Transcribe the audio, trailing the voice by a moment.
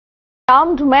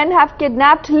Armed men have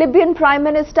kidnapped Libyan Prime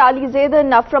Minister Ali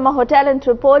Zeidan from a hotel in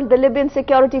Tripoli. The Libyan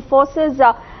security forces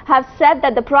have said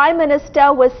that the Prime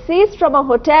Minister was seized from a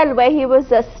hotel where he was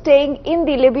staying in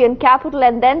the Libyan capital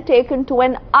and then taken to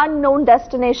an unknown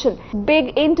destination.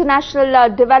 Big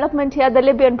international development here. The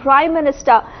Libyan Prime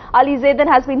Minister Ali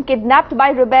Zeidan has been kidnapped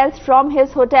by rebels from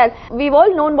his hotel. We've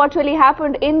all known what really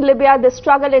happened in Libya, the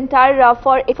struggle entire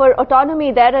for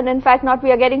autonomy there, and in fact what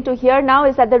we are getting to hear now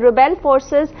is that the rebel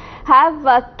forces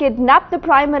have kidnapped the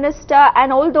Prime Minister,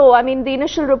 and although the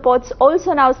initial reports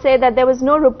also now say that there was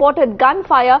no reported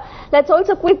gunfire, let's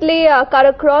also quickly cut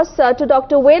across to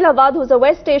Dr. Wael Awad, who's a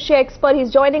West Asia expert.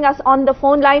 He's joining us on the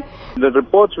phone line. The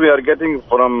reports we are getting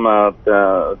from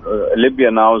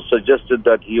Libya now suggested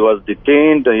that he was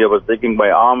detained, he was taken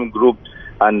by armed groups,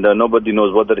 and nobody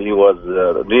knows whether he was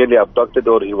really abducted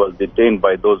or he was detained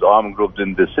by those armed groups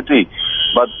in the city.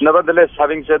 But nevertheless,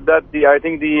 having said that, I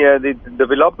think the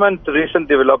recent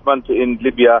development in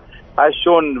Libya has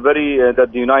shown that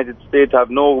the United States have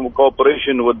no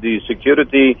cooperation with the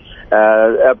security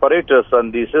apparatus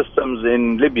and the systems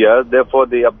in Libya. Therefore,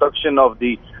 the abduction of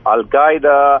the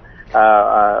Al-Qaeda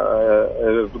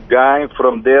gang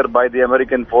from there by the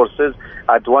American forces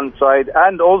at one side,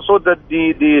 and also that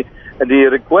the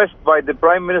request by the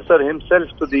Prime Minister himself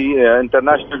to the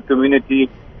international community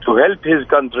to help his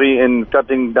country in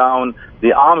cutting down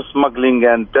the arms smuggling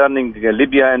and turning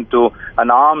Libya into an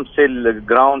arms sale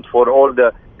ground for all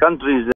the countries